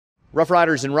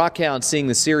RoughRiders and RockHounds seeing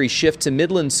the series shift to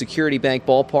Midland Security Bank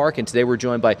Ballpark, and today we're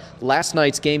joined by last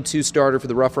night's Game 2 starter for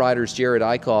the RoughRiders, Jerad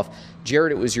Eickhoff.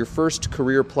 Jerad, it was your first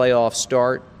career playoff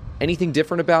start. Anything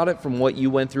different about it from what you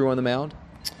went through on the mound?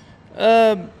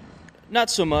 Not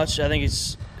so much. I think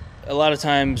it's a lot of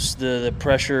times the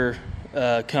pressure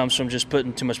comes from just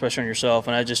putting too much pressure on yourself,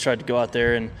 and I just tried to go out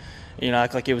there and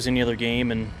act like it was any other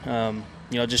game, and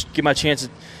just give my chance to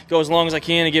go as long as I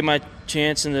can and give my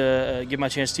chance and give my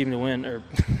chance team to win, or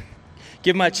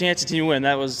give my chance to team to win.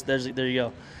 There you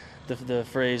go, the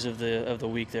phrase of the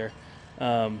week there.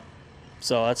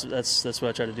 So that's what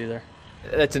I try to do there.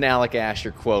 That's an Alec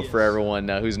Asher quote for everyone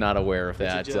who's not aware of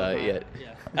that yet.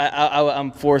 Yeah.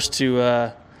 I'm forced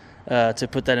to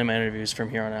put that in my interviews from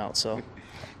here on out. So.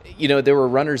 There were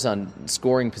runners on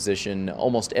scoring position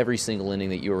almost every single inning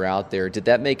that you were out there. Did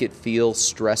that make it feel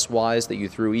stress-wise that you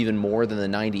threw even more than the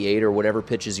 98 or whatever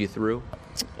pitches you threw?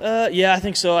 Yeah, I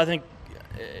think so. I think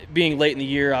being late in the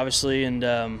year, obviously, and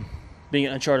being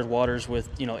in uncharted waters with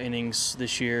innings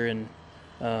this year, and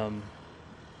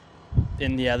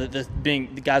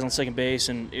being the guys on second base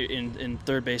and in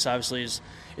third base, obviously, it's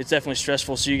definitely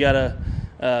stressful. So you gotta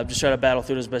just try to battle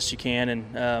through it as best you can,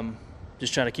 and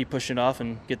just trying to keep pushing it off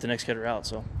and get the next hitter out.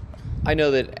 So, I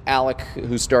know that Alec,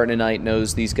 who's starting tonight,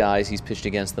 knows these guys. He's pitched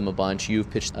against them a bunch.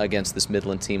 You've pitched against this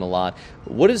Midland team a lot.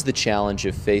 What is the challenge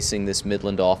of facing this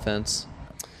Midland offense?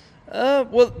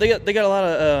 Well, they got a lot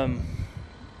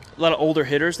of older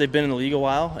hitters. They've been in the league a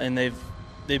while, and they've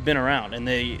been around, and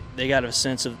they got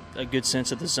a good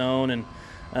sense of the zone,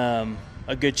 and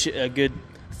a good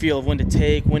feel of when to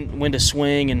take, when to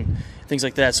swing, and things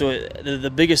like that. So the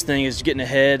biggest thing is getting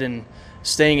ahead and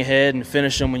staying ahead and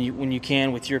finish them when you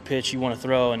can with your pitch you want to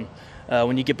throw. And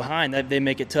when you get behind, they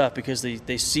make it tough because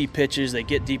they see pitches, they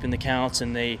get deep in the counts,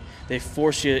 and they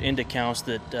force you into counts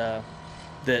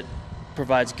that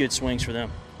provides good swings for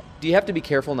them. Do you have to be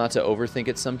careful not to overthink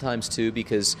it sometimes too,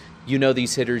 because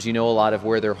these hitters, a lot of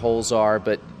where their holes are,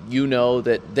 but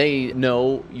that they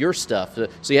know your stuff.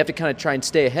 So you have to kind of try and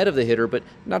stay ahead of the hitter, but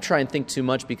not try and think too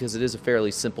much because it is a fairly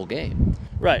simple game.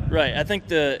 Right. I think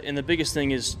the biggest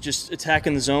thing is just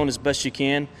attacking the zone as best you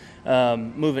can,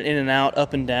 moving in and out,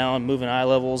 up and down, moving eye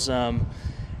levels.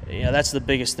 That's the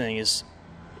biggest thing. Is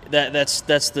that's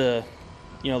the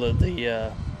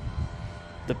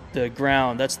the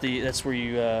ground. That's where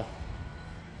you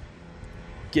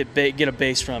get a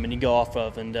base from and you go off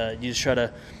of, and you just try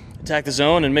to attack the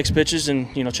zone and mix pitches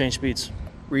and change speeds.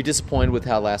 Were you disappointed with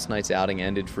how last night's outing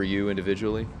ended for you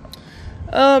individually?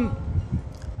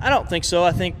 I don't think so.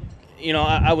 I think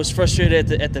I was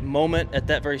frustrated at the moment, at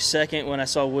that very second when I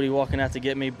saw Woody walking out to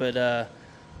get me, but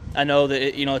I know that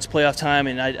it's playoff time,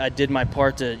 and I did my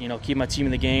part to keep my team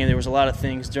in the game. There was a lot of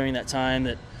things during that time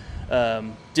that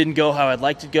didn't go how I'd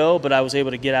like to go, but I was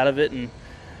able to get out of it, and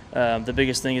the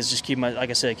biggest thing is just keeping my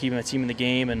team in the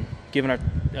game and giving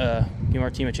our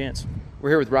team a chance. We're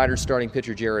here with Riders starting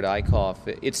pitcher Jerad Eickhoff.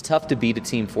 It's tough to beat a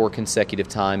team 4 consecutive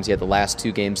times. You had the last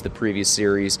 2 games of the previous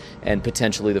series and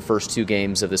potentially the first 2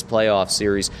 games of this playoff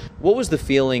series. What was the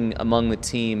feeling among the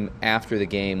team after the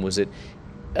game? Was it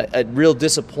a real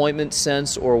disappointment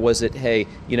sense, or was it, hey,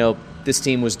 this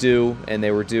team was due and they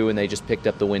were due and they just picked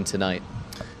up the win tonight?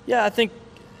 Yeah, I think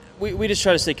we just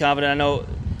try to stay confident. I know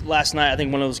last night, I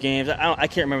think one of those games, I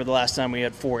can't remember the last time we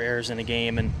had 4 errors in a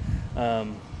game, and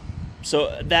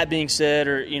so that being said,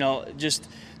 or just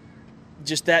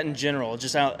that in general,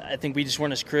 I think we just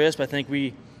weren't as crisp. I think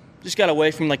we just got away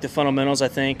from the fundamentals, I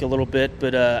think, a little bit,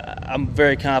 but I'm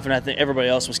very confident. I think everybody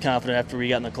else was confident after we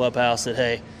got in the clubhouse that,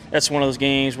 hey, that's one of those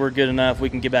games, we're good enough, we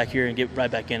can get back here and get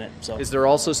right back in it. So, is there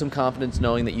also some confidence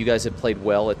knowing that you guys have played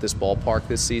well at this ballpark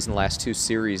this season? The last 2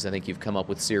 series, I think you've come up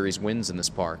with series wins in this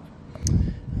park.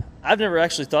 I've never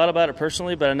actually thought about it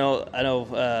personally, but I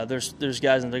know there's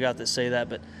guys in the dugout that say that,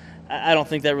 but I don't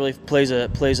think that really plays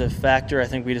a factor. I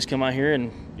think we just come out here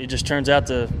and it just turns out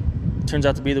to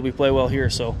be that we play well here.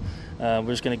 So we're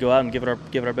just going to go out and give it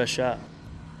our best shot.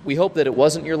 We hope that it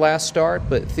wasn't your last start,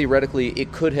 but theoretically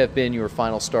it could have been your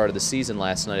final start of the season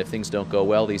last night if things don't go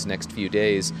well these next few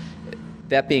days.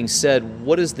 That being said,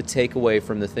 what is the takeaway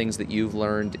from the things that you've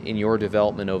learned in your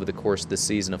development over the course of the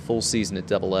season, a full season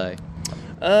at AA?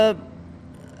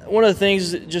 One of the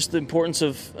things is just the importance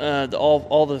of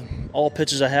all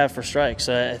pitches I have for strikes.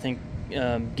 I think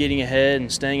getting ahead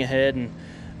and staying ahead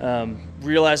and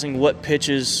realizing what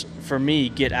pitches for me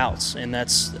get outs, and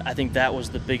I think that was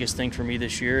the biggest thing for me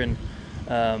this year, and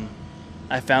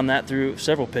I found that through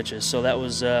several pitches. So that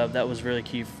was really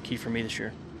key for me this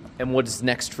year. And what's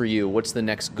next for you? What's the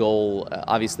next goal?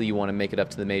 Obviously, you want to make it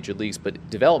up to the major leagues, but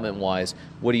development-wise,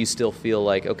 what do you still feel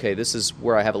like, okay, this is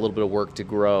where I have a little bit of work to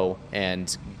grow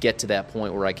and get to that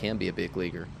point where I can be a big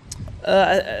leaguer?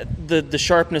 The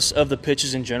sharpness of the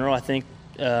pitches in general, I think,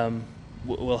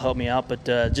 will help me out, but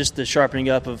just the sharpening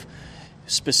up of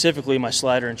specifically my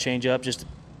slider and changeup, just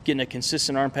getting a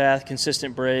consistent arm path,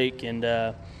 consistent break,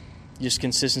 and just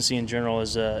consistency in general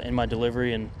is in my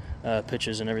delivery and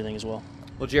pitches and everything as well.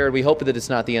 Well, Jerad, we hope that it's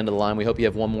not the end of the line. We hope you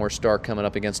have one more start coming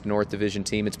up against a North Division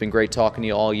team. It's been great talking to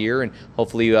you all year, and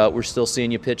hopefully we're still seeing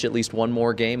you pitch at least one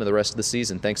more game of the rest of the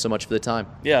season. Thanks so much for the time.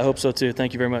 Yeah, I hope so too.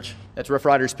 Thank you very much. That's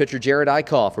RoughRiders pitcher Jerad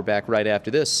Eickhoff. We're back right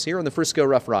after this here on the Frisco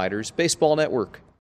RoughRiders Baseball Network.